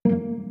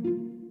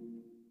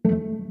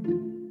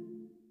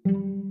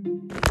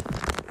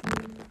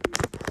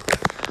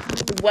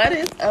What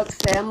is up,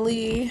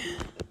 family?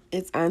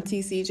 It's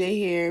Auntie CJ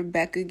here,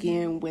 back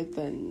again with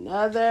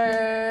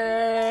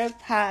another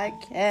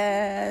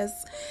podcast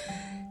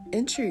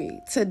entry.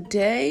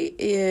 Today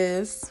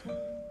is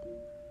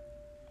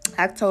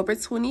October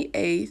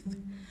 28th,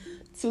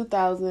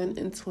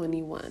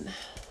 2021.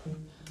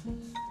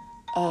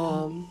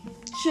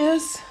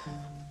 Just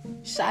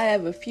shy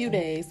of a few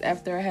days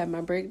after I had my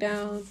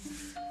breakdown,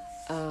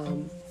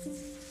 I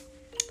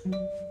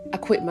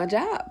quit my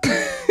job.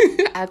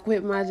 I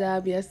quit my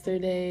job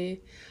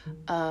yesterday.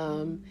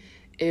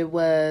 It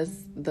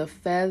was the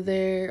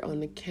feather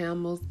on the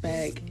camel's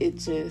back.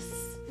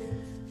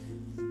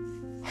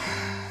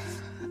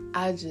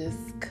 I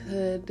just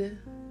could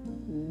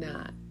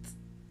not.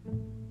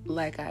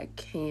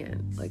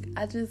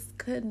 I just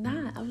could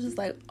not. I was just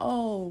like,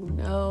 oh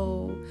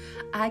no,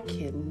 I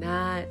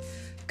cannot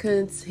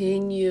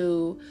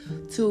continue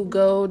to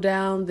go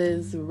down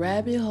this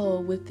rabbit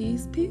hole with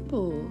these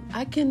people.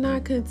 I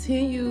cannot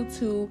continue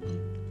to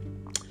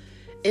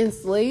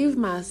enslave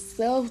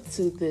myself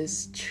to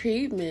this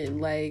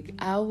treatment.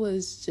 I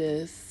was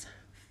just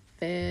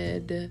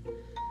fed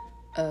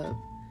up.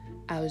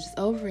 I was just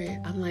over it.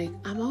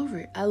 I'm over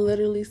it. I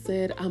literally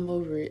said I'm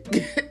over it.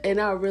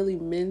 And I really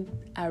meant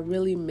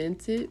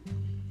it.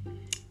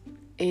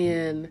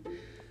 And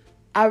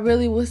I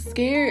really was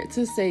scared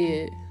to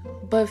say it.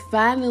 But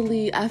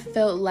finally, I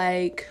felt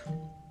like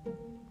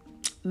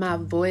my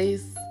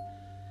voice,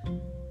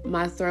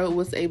 my throat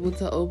was able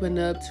to open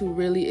up to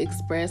really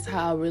express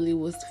how I really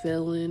was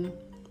feeling.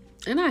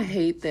 And I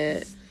hate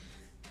that.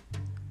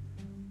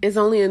 It's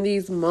only in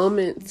these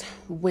moments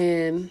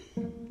when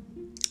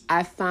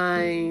I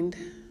find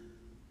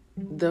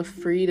the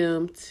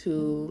freedom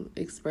to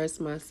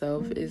express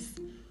myself is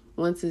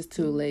once it's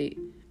too late,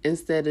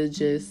 instead of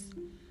just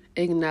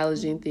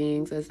acknowledging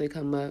things as they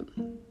come up.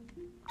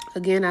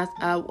 Again,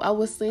 I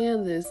was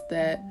saying this,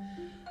 that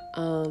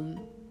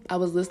I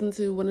was listening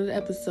to one of the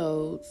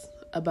episodes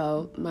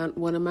about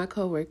one of my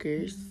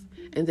coworkers,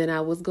 and then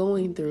I was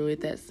going through it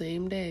that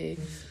same day.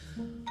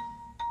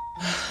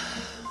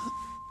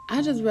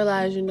 I just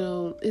realized,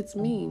 it's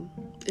me.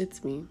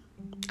 It's me.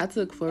 I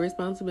took full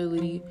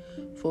responsibility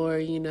for,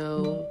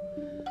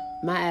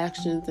 my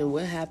actions and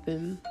what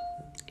happened.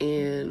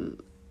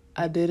 And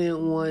I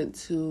didn't want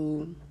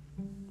to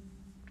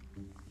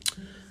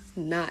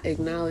not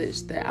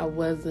acknowledge that I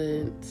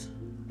wasn't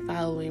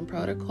following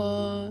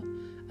protocol.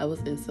 I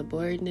was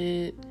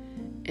insubordinate.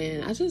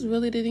 And I just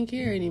really didn't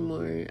care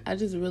anymore. I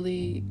just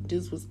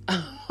was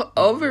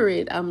over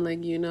it. I'm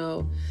like,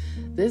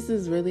 this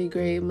is really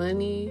great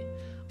money.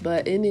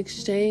 But in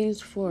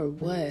exchange for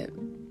what?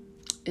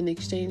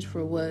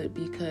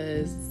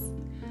 Because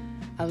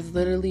I was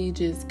literally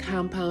just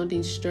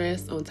compounding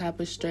stress on top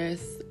of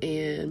stress,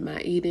 and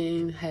my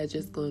eating had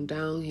just gone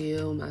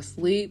downhill. My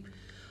sleep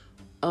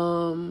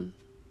cycle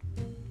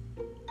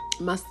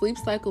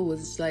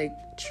was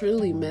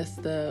truly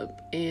messed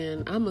up,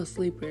 and I'm a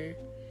sleeper.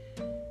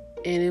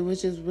 And it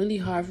was just really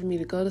hard for me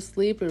to go to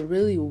sleep and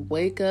really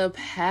wake up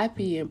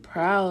happy and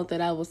proud that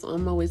I was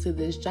on my way to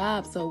this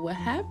job. So what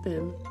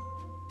happened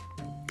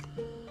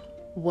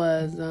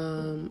was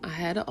I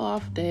had an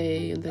off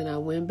day, and then I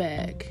went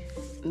back.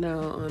 Now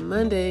on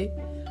Monday,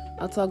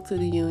 I talked to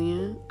the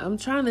union. I'm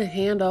trying to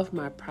hand off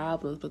my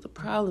problems, but the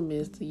problem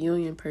is the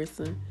union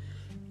person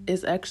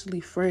is actually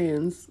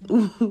friends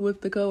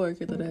with the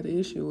coworker that I had an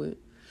issue with.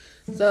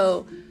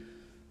 So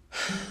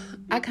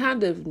I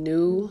kind of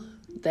knew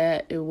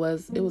that it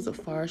was a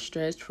far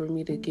stretch for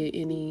me to get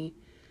any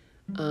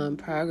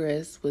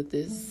progress with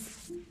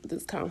this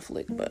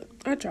conflict, but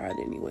I tried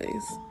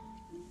anyways.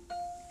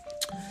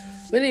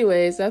 But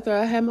anyways, after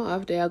I had my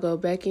off day, I go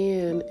back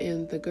in,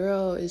 and the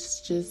girl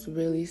is just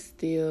really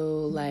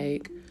still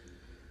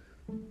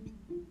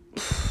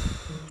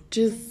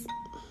just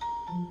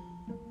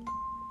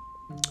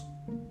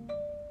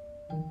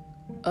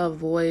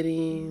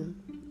avoiding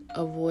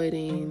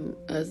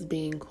us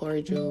being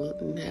cordial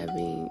and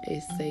having a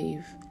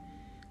safe,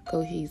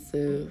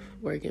 cohesive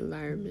work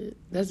environment.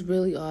 That's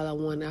really all I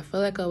wanted. I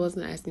feel like I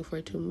wasn't asking for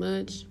too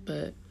much,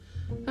 but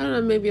I don't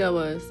know, maybe I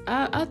was.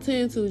 I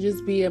tend to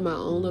just be in my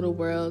own little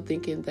world,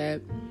 thinking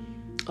that,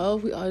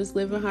 if we all just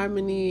live in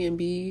harmony and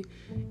be,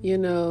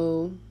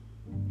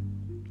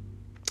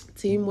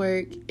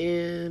 teamwork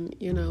and,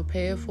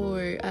 pay it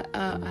forward.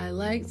 I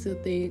like to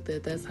think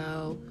that that's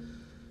how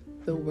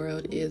the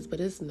world is, but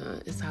it's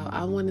not. It's how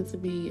I want it to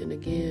be. And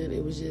again,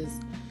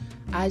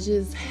 I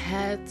just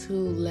had to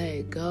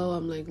let go.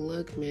 I'm like,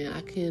 look, man,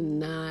 I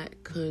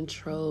cannot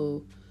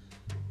control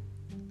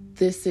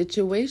this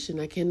situation.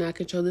 I cannot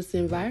control this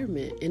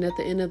environment. And at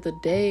the end of the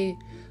day,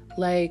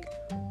 they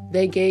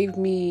gave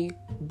me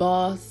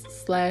boss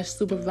 /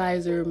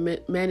 supervisor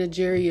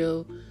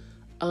managerial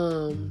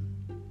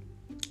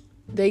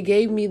they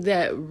gave me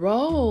that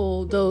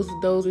role,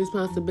 those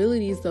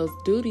responsibilities, those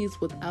duties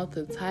without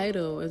the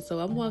title. And so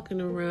I'm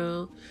walking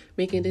around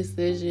making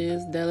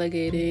decisions,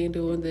 delegating,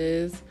 doing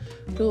this,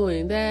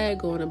 doing that,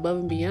 going above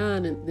and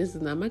beyond. And this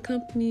is not my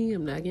company.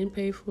 I'm not getting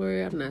paid for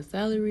it. I'm not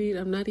salaried.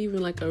 I'm not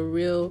even like a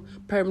real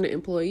permanent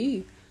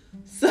employee.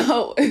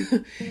 So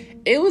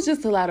it was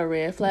just a lot of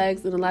red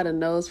flags and a lot of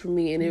no's for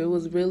me. And it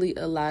was really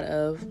a lot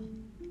of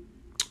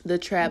the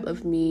trap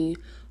of me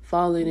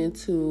falling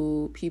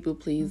into people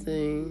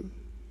pleasing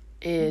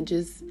and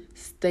just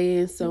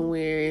staying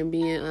somewhere and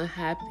being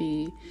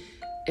unhappy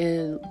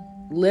and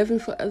living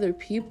for other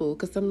people.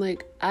 Because I'm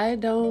like, I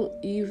don't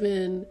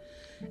even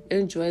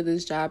enjoy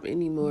this job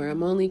anymore.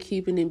 I'm only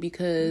keeping it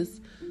because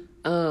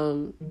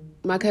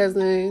my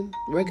cousin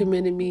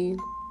recommended me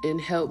and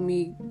helped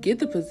me get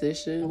the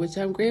position, which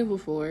I'm grateful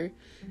for.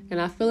 And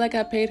I feel like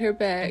I paid her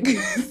back.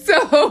 So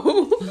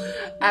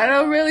I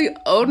don't really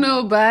owe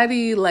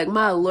nobody like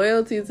my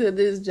loyalty to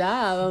this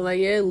job. I'm like,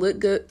 yeah,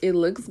 it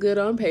looks good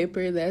on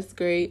paper. That's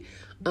great.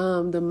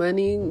 The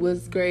money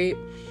was great.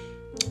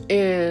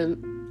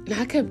 And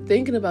I kept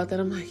thinking about that.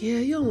 I'm like, yeah,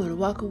 you don't want to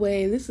walk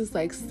away. This is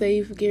like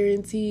safe,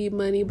 guaranteed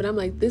money. But I'm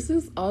like, this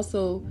is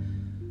also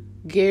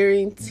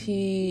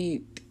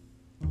guaranteed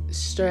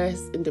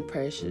stress and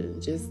depression,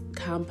 just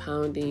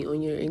compounding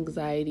on your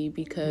anxiety.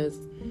 Because,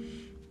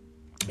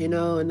 you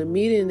know, in the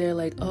meeting, they're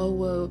like, oh,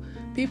 well,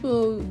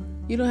 people,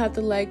 you don't have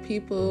to like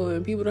people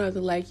and people don't have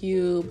to like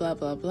you, blah,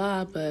 blah,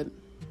 blah. But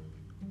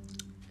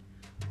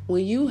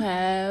when you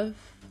have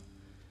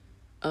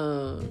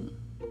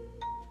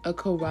a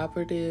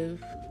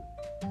cooperative,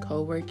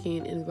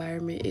 co-working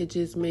environment, it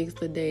just makes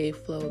the day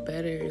flow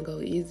better and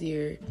go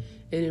easier.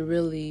 And it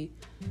really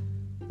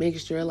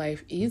makes your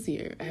life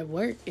easier at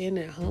work and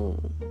at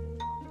home.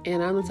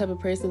 And I'm the type of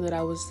person that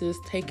I was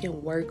just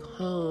taking work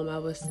home. I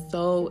was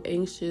so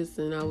anxious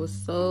and I was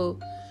so,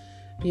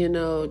 you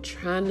know,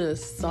 trying to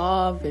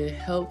solve and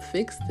help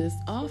fix this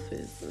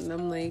office. And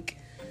I'm like,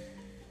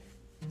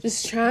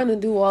 just trying to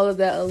do all of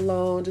that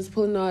alone, just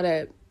putting all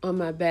that on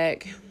my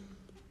back.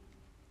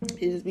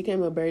 It just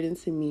became a burden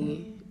to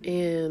me.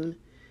 And,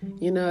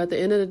 you know, at the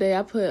end of the day,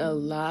 I put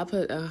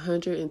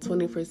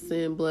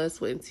 120% blood,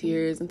 sweat, and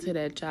tears into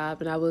that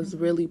job. And I was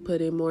really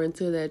putting more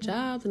into that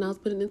job than I was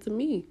putting into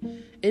me.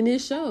 And it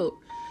showed.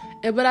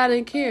 But I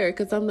didn't care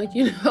because I'm like,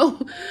 you know,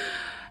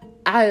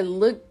 I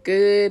look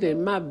good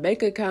and my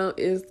bank account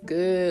is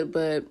good.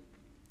 But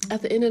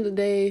at the end of the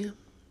day,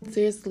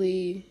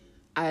 seriously,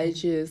 I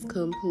just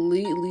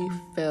completely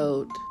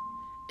felt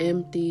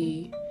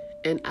empty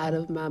and out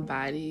of my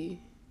body.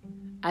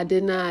 I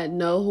did not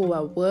know who I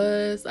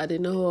was. I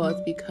didn't know who I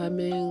was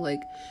becoming.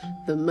 Like,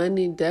 the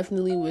money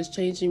definitely was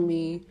changing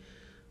me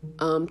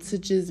to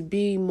just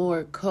be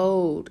more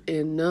cold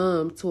and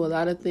numb to a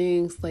lot of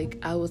things. Like,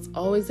 I was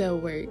always at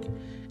work.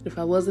 If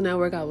I wasn't at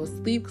work, I would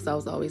sleep because I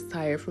was always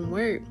tired from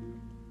work.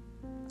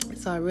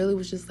 So I really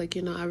was just like,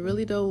 you know, I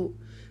really don't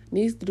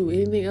need to do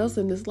anything else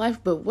in this life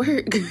but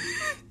work.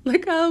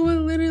 Like, I would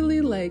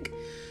literally, like,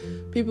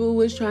 people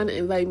was trying to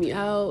invite me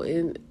out,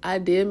 and I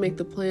did make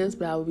the plans,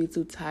 but I would be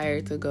too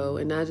tired to go.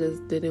 And I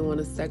just didn't want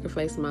to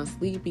sacrifice my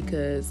sleep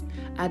because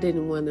I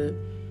didn't want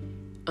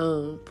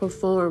to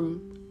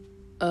perform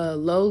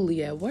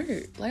lowly at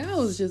work. Like, I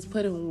was just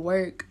putting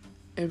work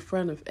in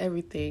front of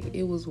everything.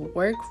 It was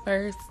work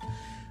first,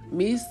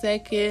 me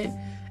second,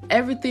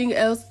 everything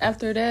else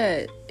after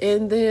that.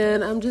 And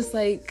then I'm just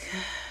like,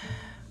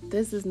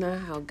 this is not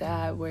how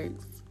God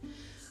works.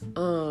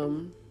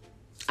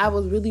 I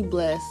was really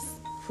blessed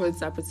for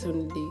this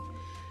opportunity,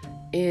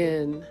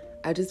 and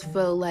I just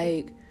felt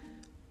like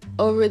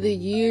over the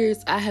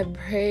years I have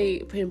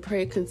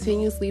prayed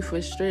continuously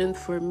for strength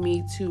for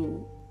me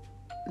to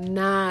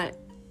not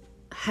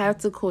have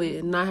to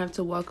quit, not have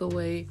to walk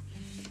away.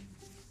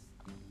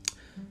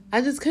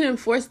 I just couldn't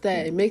force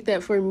that and make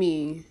that for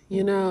me,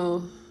 you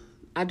know.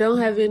 I don't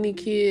have any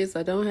kids.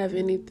 I don't have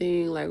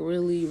anything like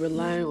really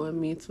relying on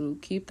me to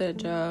keep that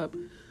job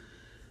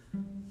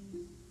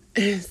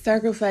and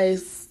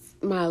sacrifice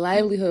my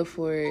livelihood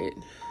for it.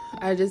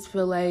 I just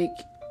feel like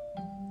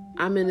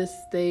I'm in a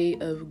state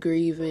of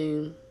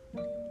grieving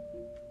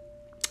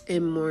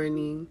and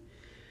mourning,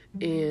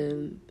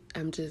 and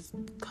I'm just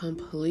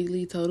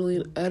completely, totally,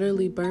 and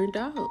utterly burned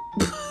out.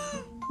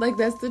 Like,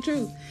 that's the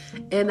truth.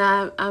 And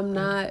I'm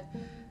not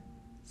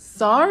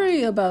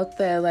sorry about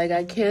that. Like,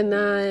 I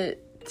cannot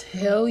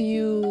tell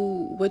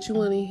you what you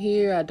want to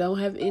hear. I don't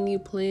have any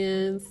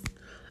plans.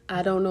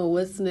 I don't know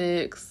what's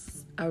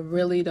next. I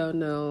really don't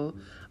know.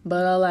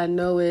 But all I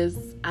know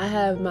is I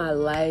have my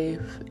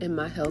life and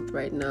my health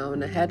right now.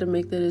 And I had to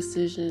make the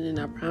decision, and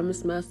I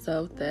promised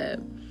myself that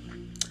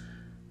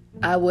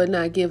I would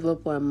not give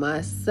up on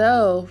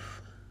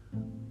myself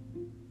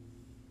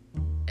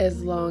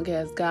as long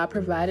as God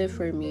provided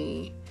for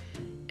me.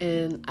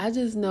 And I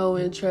just know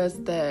and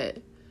trust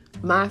that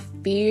my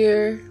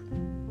fear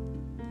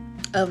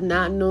of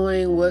not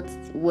knowing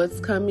what's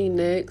coming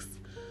next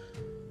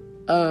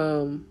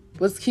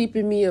was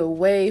keeping me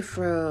away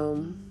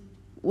from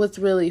what's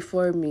really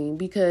for me.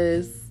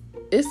 Because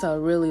it's a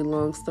really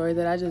long story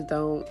that I just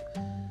don't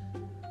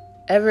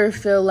ever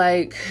feel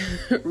like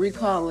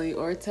recalling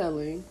or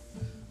telling.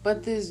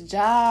 But this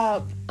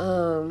job,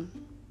 the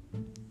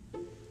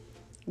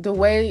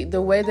way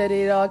that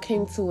it all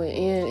came to an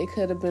end, it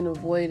could have been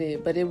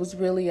avoided, but it was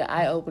really an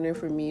eye-opener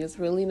for me. It's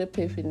really an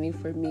epiphany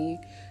for me.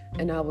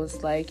 And I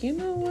was like, you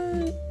know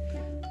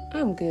what?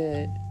 I'm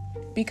good.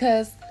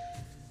 Because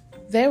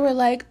they were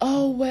like,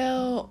 oh,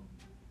 well,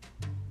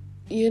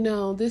 you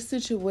know, this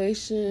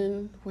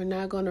situation, we're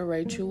not going to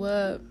write you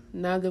up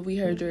now that we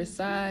heard your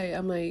side.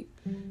 I'm like,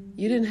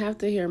 you didn't have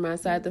to hear my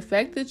side. The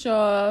fact that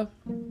y'all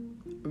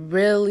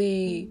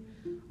really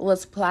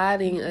was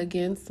plotting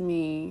against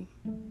me,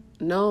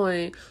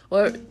 knowing,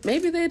 or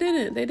maybe they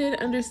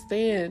didn't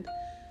understand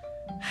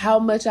how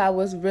much I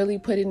was really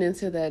putting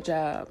into that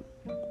job.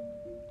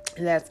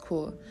 That's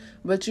cool.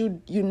 But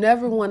you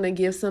never want to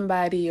give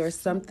somebody or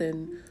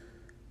something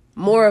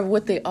more of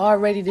what they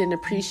already didn't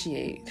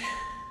appreciate.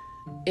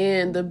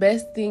 And the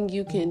best thing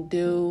you can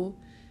do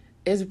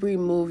is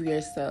remove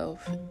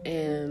yourself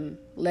and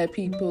let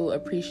people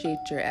appreciate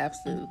your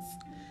absence,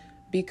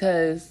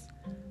 because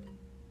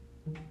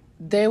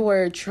they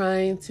were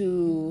trying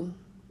to,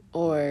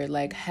 or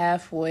like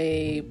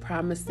halfway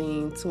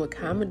promising to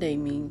accommodate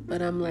me.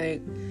 But I'm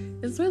like,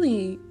 it's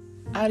really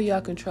out of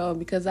y'all control,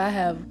 because I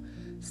have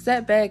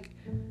sat back,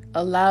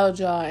 allowed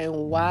y'all,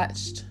 and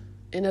watched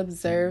and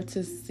observed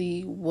to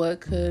see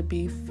what could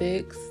be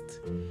fixed.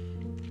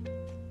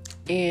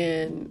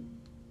 And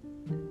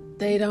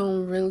they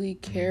don't really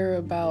care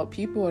about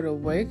people or the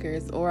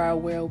workers or our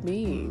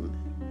well-being.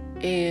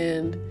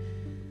 And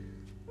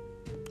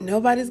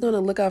nobody's going to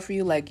look out for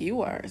you like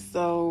you are.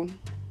 So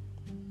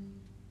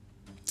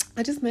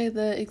I just made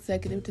the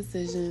executive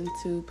decision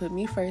to put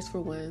me first for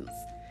once.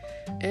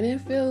 And it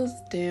feels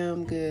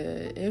damn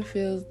good. It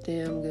feels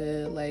damn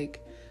good.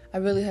 Like, I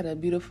really had a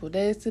beautiful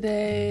day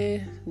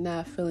today,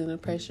 not feeling the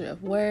pressure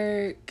of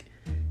work.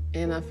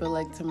 And I feel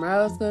like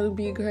tomorrow's going to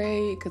be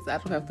great because I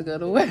don't have to go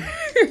to work.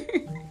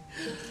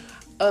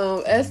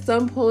 At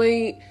some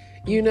point,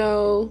 you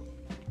know,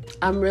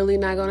 I'm really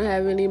not going to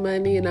have any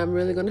money and I'm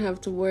really going to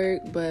have to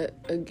work. But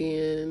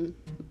again,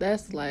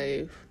 that's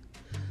life.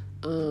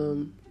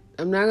 I'm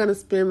not going to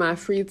spend my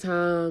free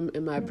time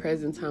and my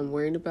present time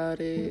worrying about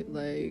it.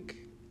 Like,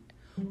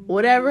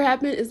 whatever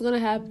happened is going to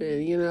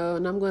happen, you know,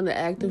 and I'm going to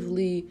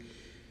actively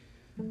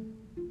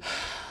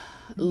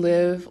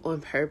live on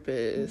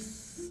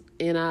purpose.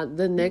 And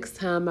the next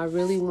time I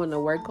really want to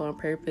work on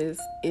purpose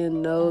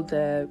and know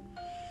that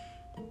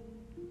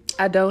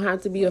I don't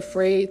have to be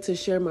afraid to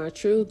share my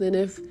truth. And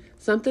if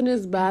something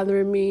is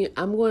bothering me,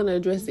 I'm going to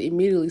address it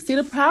immediately. See,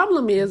 the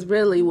problem is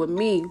really with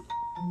me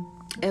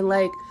and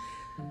like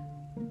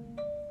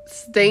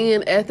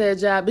staying at that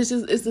job. It's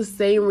the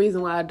same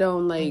reason why I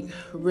don't like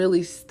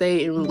really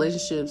stay in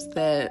relationships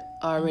that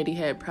already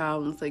had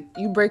problems. Like,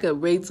 you break up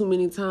way too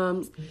many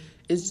times.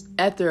 It's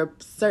after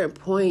a certain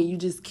point, you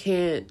just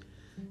can't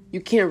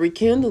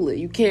rekindle it.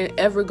 You can't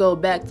ever go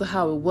back to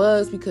how it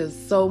was because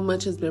so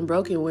much has been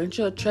broken. When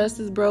your trust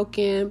is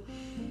broken,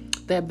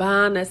 that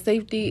bond, that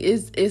safety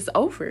it's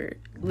over.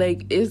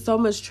 Like, it's so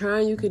much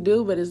trying you could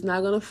do, but it's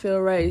not going to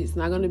feel right. It's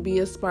not going to be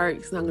a spark.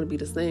 It's not going to be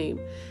the same.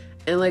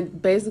 And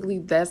like, basically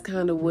that's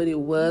kind of what it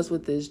was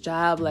with this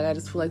job. Like, I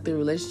just feel like the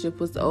relationship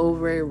was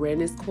over. It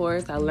ran its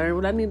course. I learned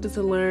what I needed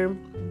to learn.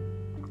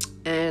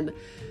 And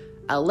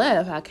I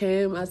left. I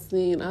came, I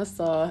seen, I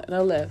saw, and I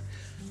left.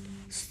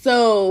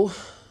 So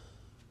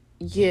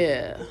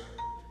yeah.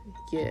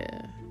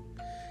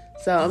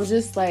 So I'm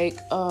just like,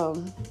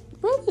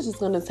 really just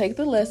gonna take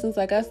the lessons,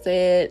 like I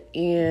said,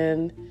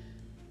 and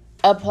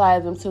apply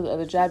them to the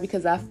other job,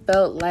 because I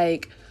felt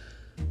like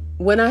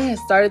when I had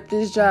started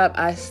this job,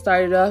 I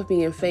started off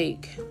being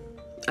fake.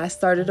 I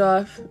started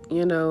off,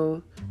 you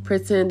know,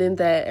 pretending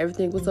that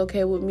everything was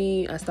okay with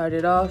me. I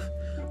started off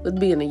with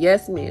being a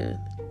yes man,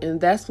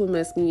 and that's what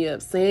messed me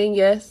up. Saying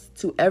yes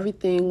to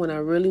everything when I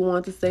really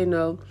wanted to say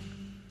no.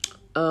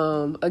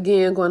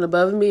 Again, going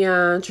above and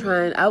beyond,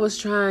 I was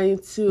trying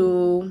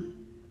to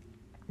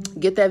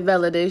get that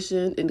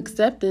validation and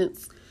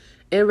acceptance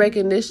and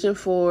recognition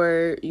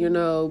for, you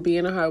know,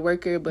 being a hard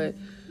worker. But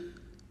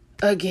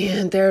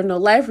again, there are no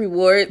life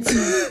rewards.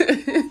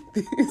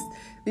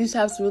 These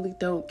shops really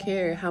don't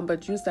care how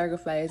much you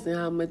sacrifice and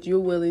how much you're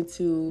willing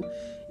to,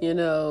 you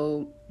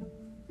know,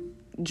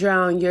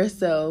 drown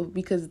yourself,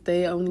 because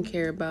they only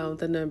care about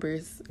the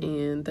numbers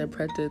and the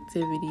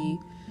productivity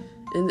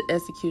and the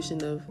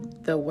execution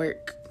of the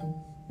work.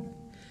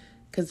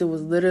 Because it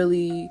was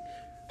literally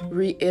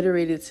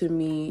reiterated to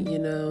me, you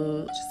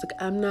know, just like,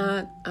 I'm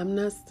not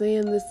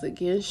saying this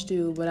against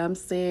you, but I'm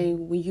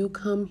saying when you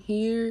come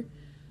here,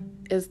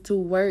 is to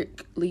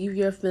work. Leave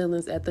your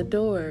feelings at the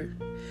door.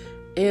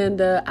 And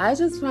I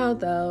just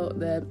found out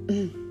that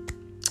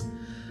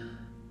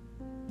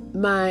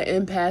my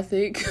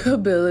empathic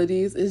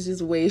abilities is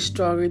just way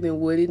stronger than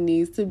what it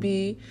needs to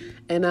be.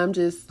 And I'm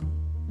just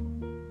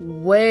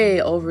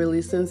way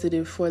overly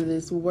sensitive for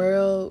this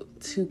world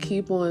to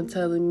keep on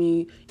telling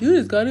me, you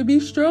just gotta be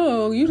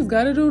strong, you just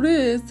gotta do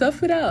this,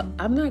 tough it out.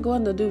 I'm not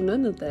going to do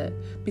none of that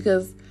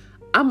because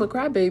I'm a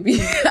crybaby.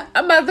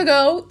 I'm about to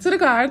go to the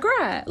car and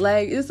cry.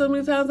 Like, it's so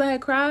many times I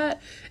had cried,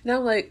 and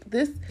I'm like,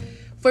 this,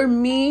 for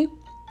me,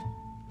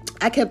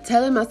 I kept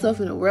telling myself,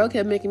 and the world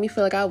kept making me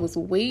feel like I was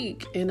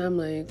weak, and I'm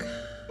like,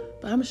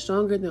 but I'm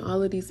stronger than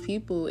all of these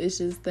people. It's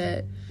just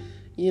that,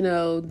 you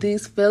know,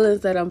 these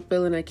feelings that I'm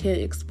feeling, I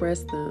can't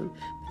express them,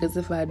 because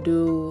if I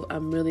do,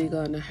 I'm really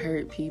going to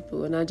hurt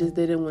people, and I just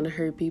didn't want to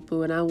hurt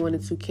people, and I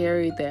wanted to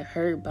carry that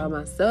hurt by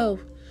myself,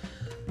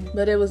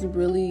 but it was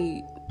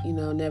really, you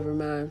know, never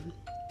mind.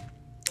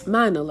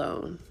 Mine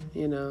alone,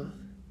 you know.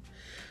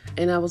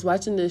 And I was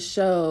watching this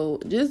show,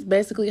 just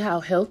basically how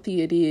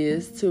healthy it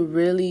is to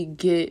really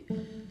get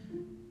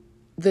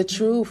the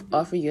truth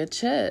off of your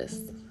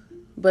chest.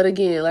 But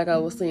again, like I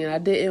was saying, I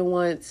didn't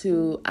want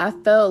to, I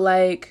felt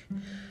like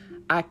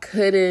I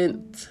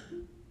couldn't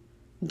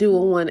do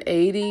a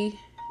 180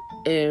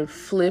 and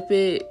flip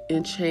it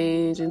and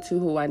change into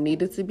who I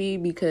needed to be,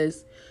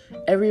 because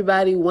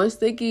everybody, once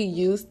they get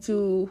used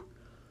to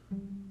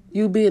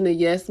you being a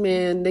yes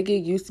man, they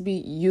get used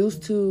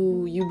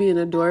to you being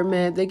a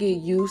doormat. They get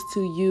used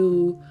to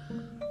you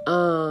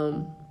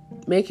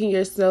making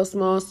yourself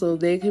small so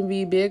they can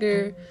be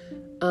bigger.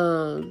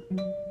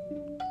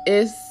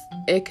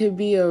 It could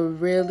be a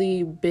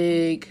really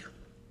big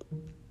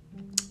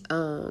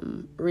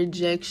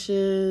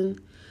rejection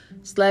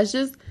 /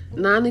 just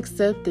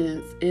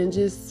non-acceptance, and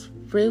just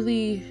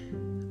really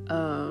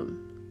a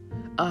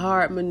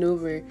hard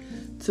maneuver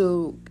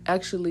to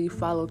actually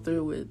follow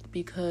through with,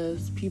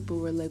 because people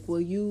were like,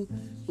 you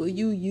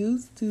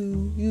used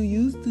to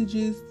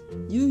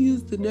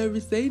never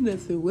say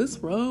nothing. What's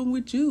wrong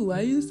with you? Why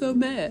are you so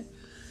mad?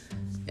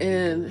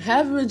 And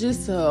having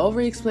just to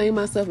over-explain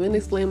myself and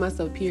explain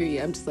myself,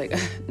 period, I'm just like,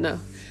 no.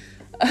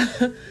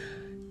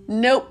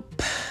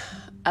 Nope.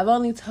 I've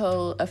only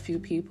told a few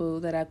people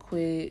that I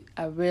quit.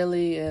 I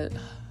really, I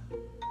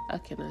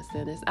cannot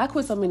stand this. I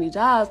quit so many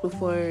jobs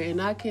before,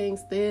 and I can't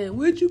stand,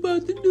 what you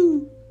about to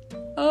do?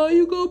 Oh,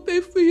 you gonna pay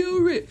for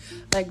your rent?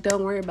 Like,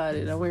 don't worry about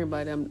it.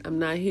 I'm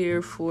not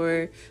here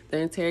for the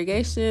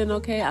interrogation,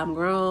 okay? I'm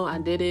grown. I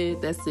did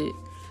it. That's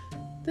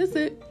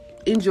it.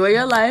 Enjoy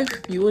your life.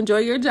 You enjoy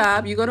your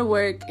job. You go to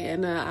work,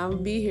 and I'll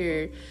be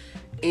here.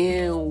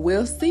 And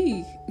we'll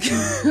see.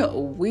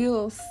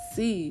 We'll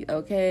see,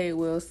 okay?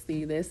 We'll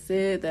see. That's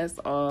it. That's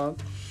all.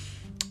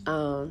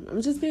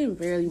 I'm just being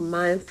very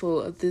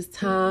mindful of this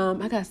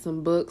time. I got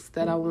some books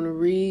that I want to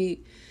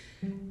read,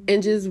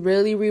 and just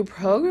really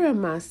reprogram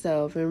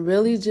myself, and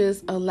really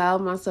just allow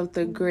myself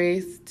the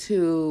grace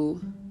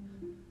to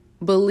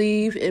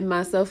believe in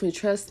myself and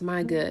trust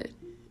my gut,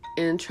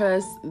 and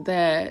trust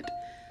that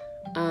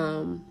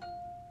I'm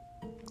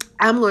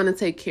going to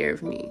take care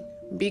of me,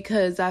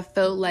 because I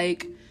felt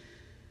like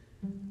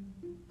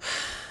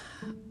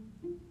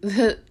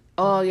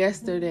all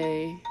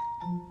yesterday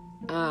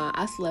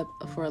I slept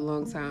for a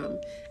long time,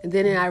 and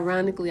then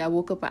ironically I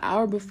woke up an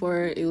hour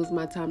before it was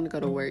my time to go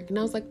to work, and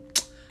I was like,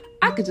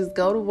 I could just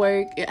go to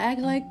work and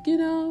act like, you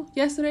know,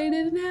 yesterday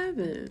didn't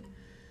happen.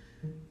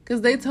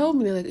 Because they told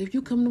me, like, if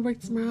you come to work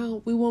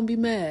tomorrow, we won't be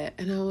mad.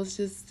 And I was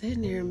just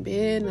sitting there in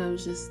bed, and I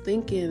was just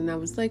thinking, and I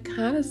was like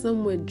kind of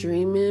somewhat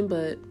dreaming,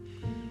 but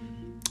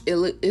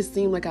it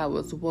seemed like I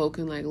was woke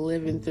and like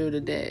living through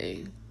the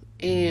day.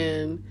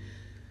 And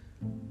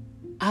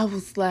I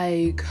was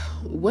like,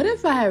 what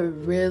if I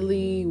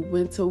really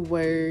went to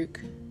work?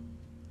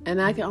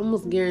 And I can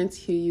almost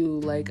guarantee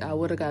you, like, I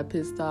would have got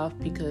pissed off,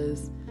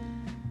 because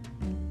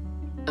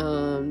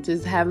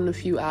just having a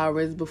few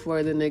hours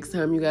before the next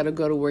time you got to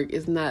go to work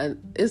it's not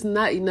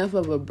enough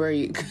of a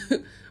break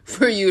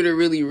for you to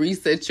really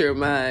reset your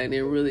mind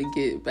and really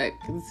get back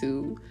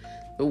into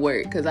the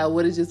work. Because I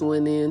would have just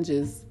went in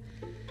just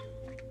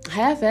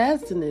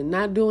half-assing it,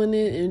 not doing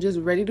it, and just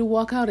ready to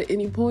walk out at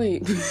any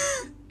point.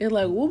 And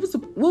like, what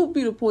would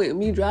be the point of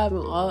me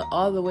driving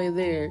all the way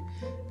there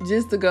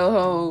just to go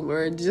home,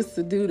 or just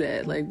to do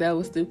that? Like, that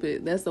was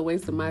stupid. That's a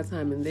waste of my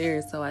time in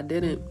there. So I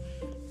didn't.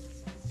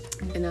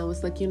 And I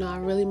was like, you know, I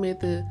really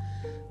made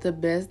the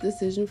best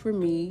decision for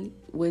me,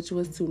 which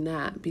was to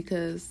not,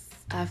 because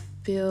I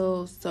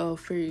feel so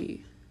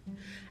free.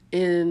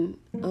 And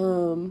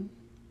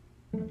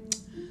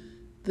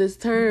this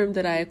term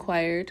that I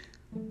acquired,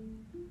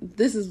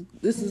 this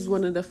is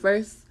one of the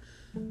first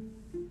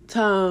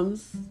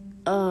times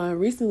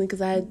recently,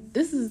 because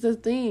this is the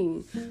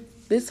thing,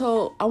 this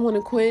whole I want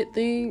to quit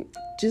thing,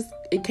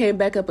 it came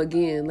back up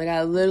again. Like,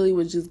 I literally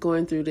was just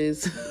going through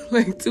this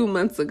like 2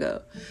 months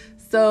ago.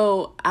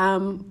 So I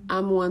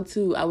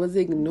was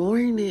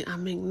ignoring it.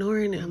 I'm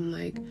ignoring it. I'm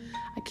like,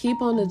 I keep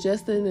on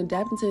adjusting and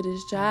adapting to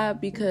this job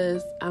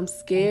because I'm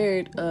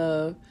scared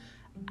of,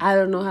 I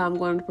don't know how I'm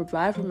going to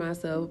provide for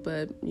myself.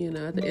 But, you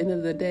know, at the end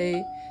of the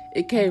day,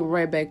 it came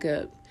right back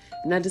up.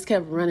 And I just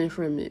kept running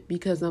from it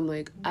because I'm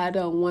like, I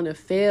don't want to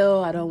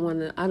fail. I don't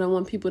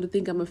want people to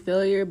think I'm a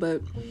failure.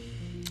 But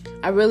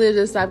I really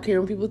just stopped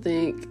caring what people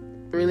think.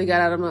 really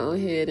got out of my own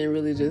head and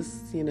really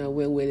just,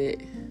 went with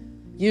it.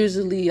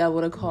 Usually I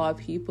would have called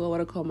people. I would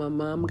have called my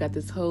mom. Got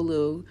this whole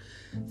little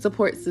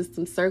support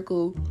system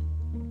circle.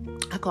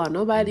 I called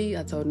nobody.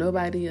 I told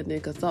nobody. I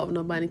didn't consult with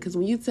nobody. Because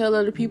when you tell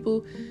other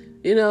people,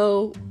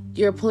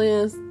 your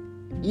plans,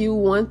 you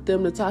want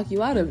them to talk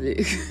you out of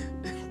it.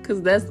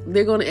 Because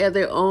they're going to add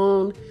their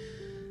own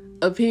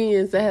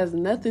opinions that has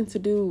nothing to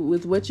do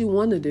with what you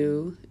want to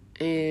do.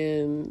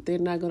 And they're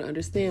not going to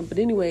understand. But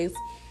anyways,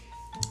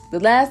 the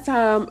last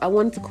time I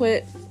wanted to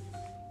quit,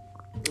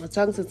 I was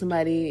talking to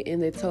somebody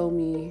and they told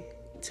me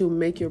to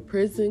make your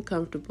prison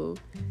comfortable.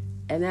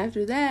 And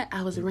after that,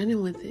 I was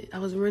running with it.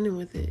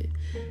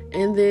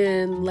 And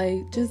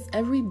then, just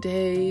every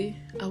day,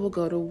 I would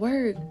go to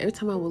work. Every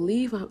time I would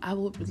leave, I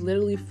would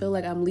literally feel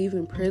like I'm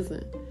leaving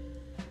prison.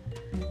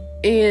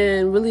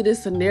 And really,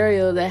 this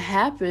scenario that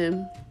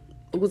happened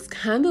was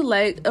kind of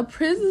like a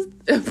prison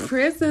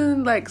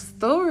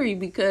story,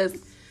 because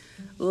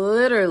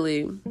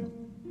literally,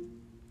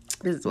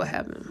 this is what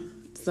happened.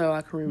 So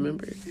I can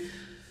remember.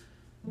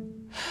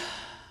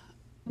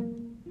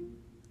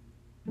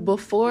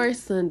 Before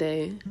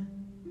Sunday,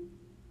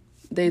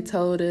 they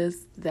told us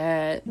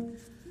that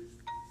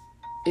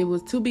it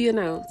was to be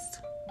announced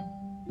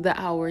the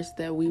hours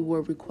that we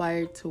were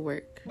required to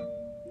work.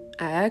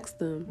 I asked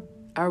them,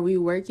 are we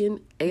working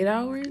 8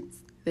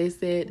 hours? They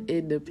said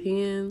it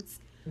depends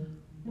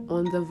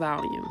on the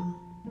volume.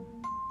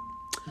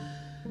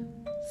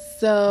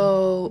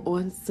 So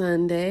on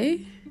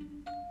Sunday,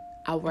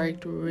 I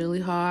worked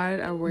really hard.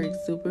 I worked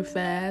super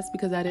fast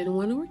because I didn't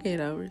want to work 8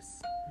 hours.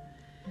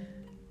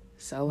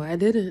 So I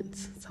didn't.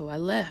 So I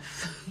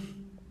left.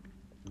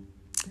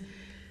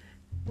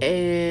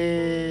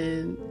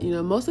 And,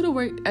 most of the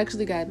work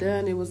actually got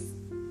done. It was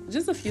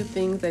just a few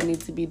things that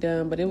need to be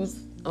done, but it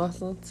was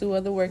also 2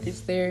 other workers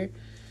there,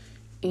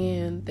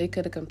 and they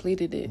could have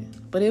completed it.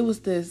 But it was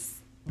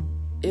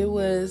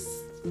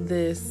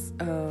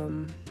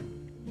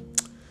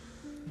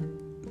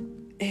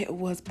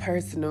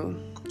personal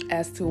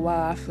as to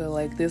why I feel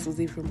like this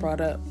was even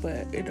brought up,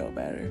 but it don't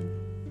matter.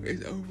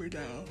 It's over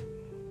now.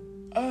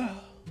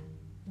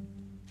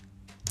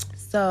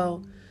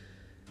 So,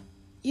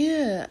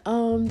 yeah,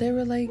 they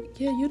were like,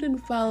 yeah, you didn't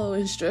follow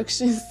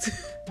instructions.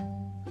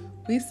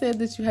 We said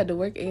that you had to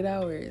work 8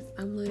 hours.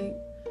 I'm like,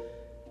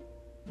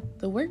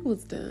 the work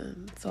was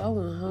done, so I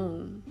went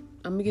home.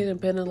 I'm getting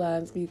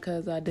penalized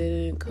because I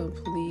didn't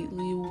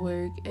completely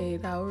work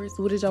 8 hours.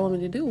 What did y'all want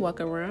me to do? Walk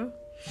around?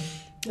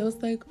 It was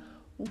like,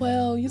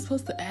 well, you're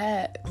supposed to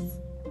ask.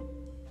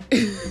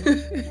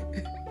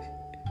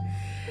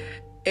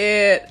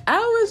 And I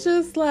was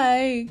just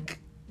like,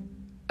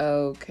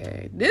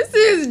 okay, this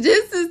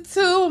is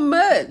too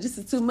much. This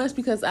is too much,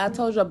 because I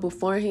told y'all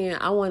beforehand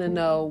I want to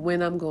know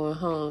when I'm going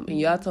home. And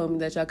y'all told me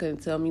that y'all couldn't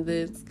tell me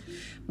this.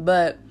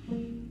 But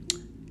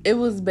it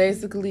was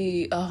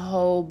basically a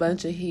whole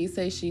bunch of he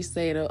say, she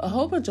say, a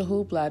whole bunch of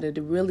hoopla that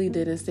it really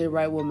didn't sit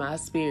right with my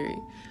spirit.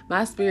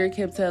 My spirit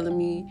kept telling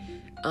me,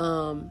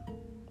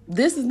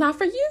 this is not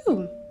for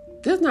you.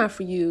 This is not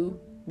for you.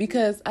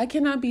 Because I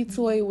cannot be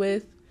toyed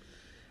with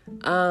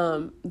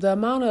the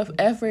amount of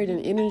effort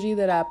and energy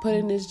that I put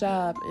in this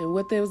job and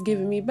what they was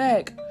giving me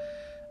back.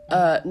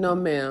 No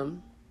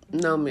ma'am.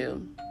 No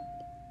ma'am.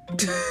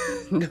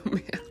 No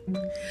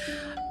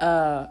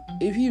ma'am.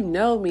 If you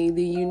know me,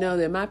 then you know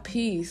that my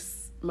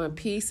peace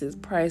is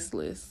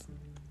priceless.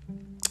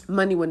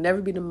 Money would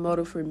never be the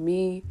motive for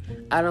me.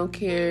 I don't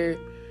care.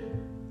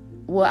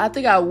 Well, I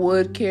think I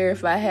would care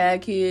if I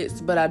had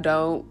kids, but I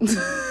don't.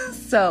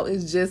 So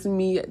it's just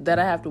me that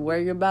I have to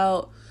worry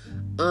about.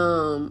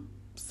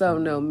 So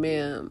no,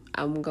 ma'am,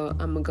 I'm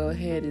gonna go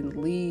ahead and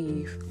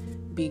leave,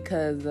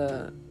 because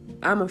I'm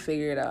gonna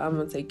figure it out. I'm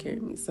gonna take care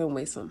of me some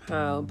way,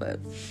 somehow. But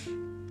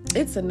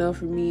it's enough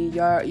for me.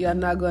 Y'all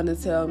not gonna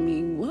tell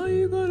me, well,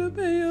 you gonna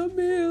pay your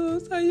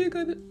bills? How you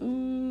gonna?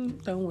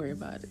 Don't worry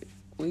about it.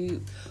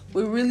 We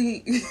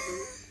really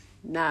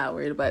not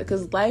worried about it,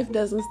 because life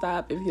doesn't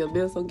stop if your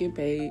bills don't get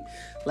paid.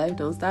 Life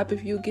don't stop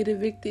if you get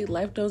evicted.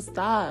 Life don't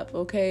stop.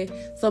 Okay,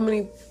 so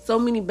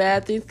many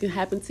bad things can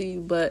happen to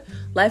you, but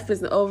life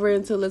isn't over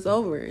until it's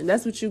over, and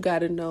that's what you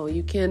gotta know.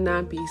 You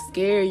cannot be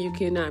scared. You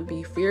cannot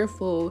be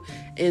fearful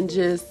and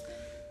just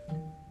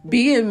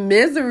be in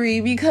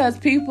misery because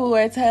people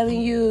are telling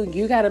you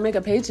gotta make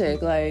a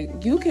paycheck.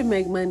 Like, you can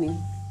make money.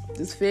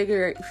 Just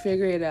figure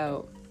it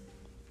out.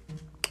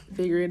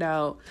 Figure it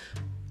out.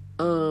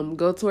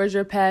 Go towards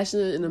your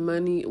passion and the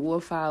money will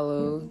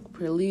follow.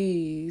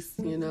 Please,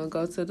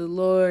 go to the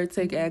Lord,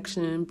 take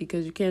action,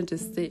 because you can't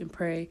just sit and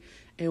pray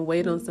and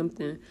wait on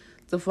something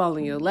to fall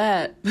in your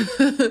lap.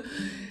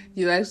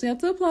 You actually have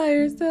to apply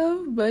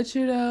yourself. But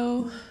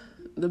the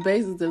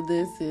basis of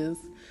this is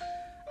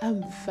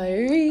I'm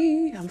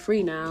free. I'm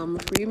free now. I'm a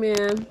free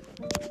man.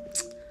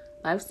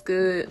 Life's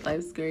good.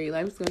 Life's great.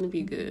 Life's going to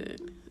be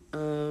good.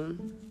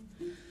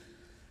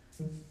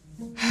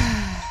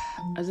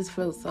 I just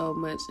feel so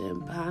much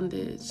in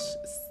bondage.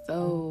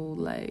 So,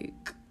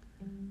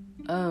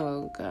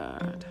 oh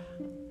God.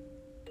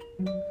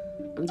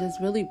 I'm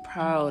just really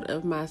proud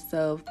of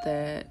myself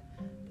that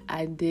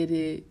I did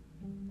it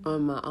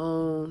on my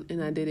own,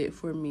 and I did it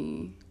for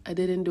me. I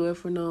didn't do it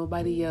for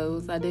nobody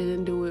else. I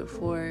didn't do it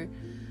for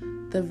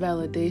the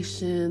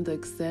validation, the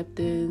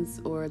acceptance,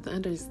 or the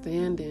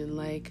understanding.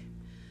 Like,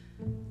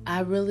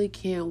 I really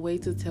can't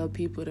wait to tell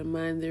people to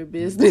mind their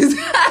business.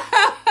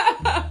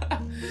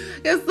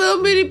 Because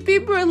so many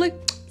people are like,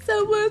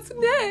 so what's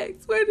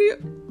next? Where do you...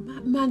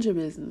 Mind your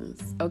business,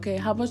 okay?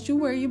 How about you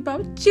worry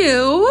about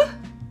you?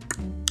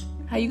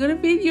 How you gonna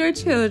feed your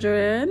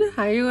children?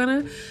 How you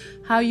gonna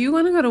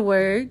go to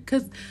work?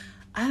 Because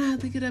I don't have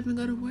to get up and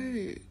go to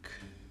work.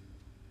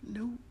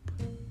 Nope.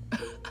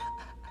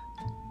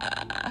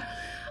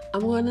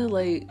 I'm gonna,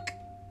 like,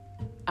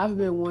 I've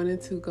been wanting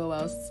to go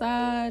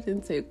outside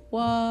and take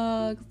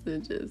walks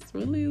and just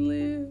really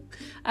live.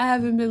 I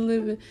haven't been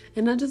living,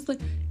 and I'm just like,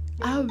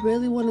 I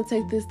really want to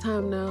take this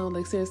time now,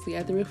 like, seriously,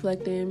 after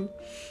reflecting,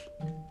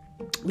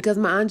 because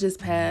my aunt just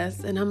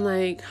passed, and I'm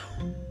like,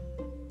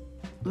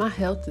 my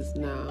health is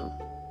now.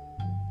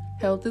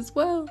 Health is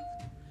wealth.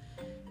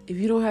 If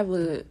you don't have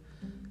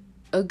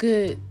a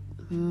good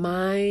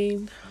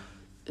mind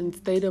and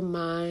state of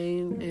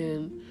mind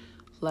and,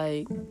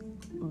 like,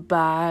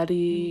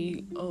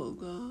 body, oh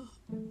God,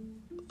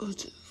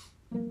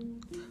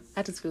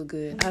 I just feel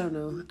good. I don't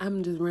know.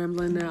 I'm just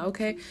rambling now,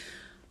 okay?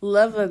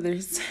 Love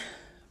others.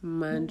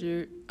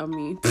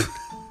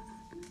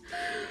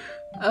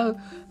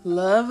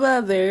 Love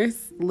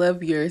others.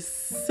 Love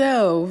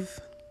yourself.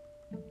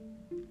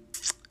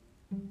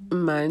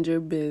 Mind your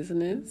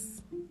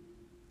business.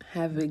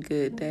 Have a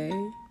good day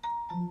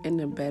and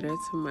a better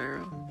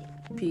tomorrow.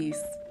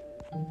 Peace.